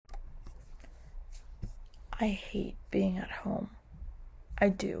I hate being at home. I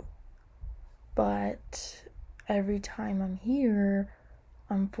do. But every time I'm here,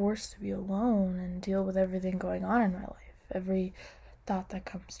 I'm forced to be alone and deal with everything going on in my life. Every thought that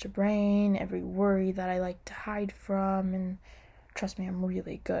comes to brain, every worry that I like to hide from, and trust me, I'm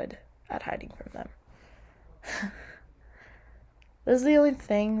really good at hiding from them. This is the only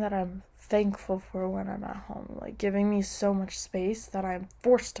thing that I'm thankful for when I'm at home, like giving me so much space that I'm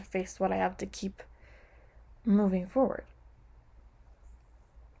forced to face what I have to keep moving forward.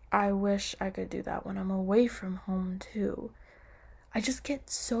 I wish I could do that when I'm away from home too. I just get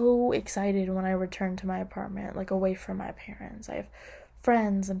so excited when I return to my apartment, like away from my parents. I have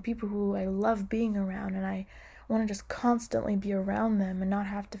friends and people who I love being around, and I want to just constantly be around them and not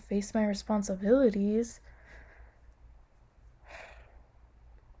have to face my responsibilities.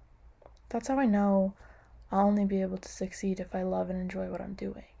 That's how I know I'll only be able to succeed if I love and enjoy what I'm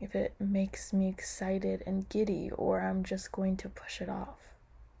doing, if it makes me excited and giddy, or I'm just going to push it off.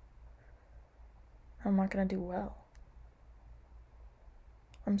 I'm not going to do well.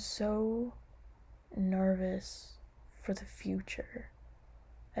 I'm so nervous for the future.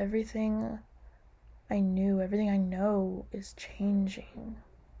 Everything everything I know is changing.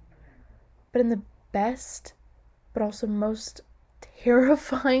 But in the best, but also most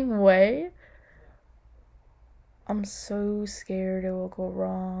terrifying way. I'm so scared it will go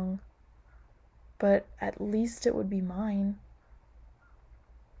wrong. But at least it would be mine.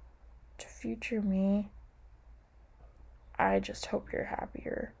 To future me, I just hope you're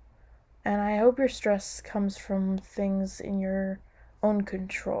happier. And I hope your stress comes from things in your own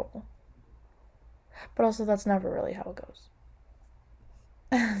control. But also, that's never really how it goes.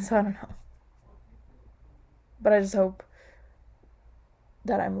 So I don't know. But I just hope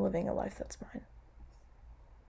that I'm living a life that's mine.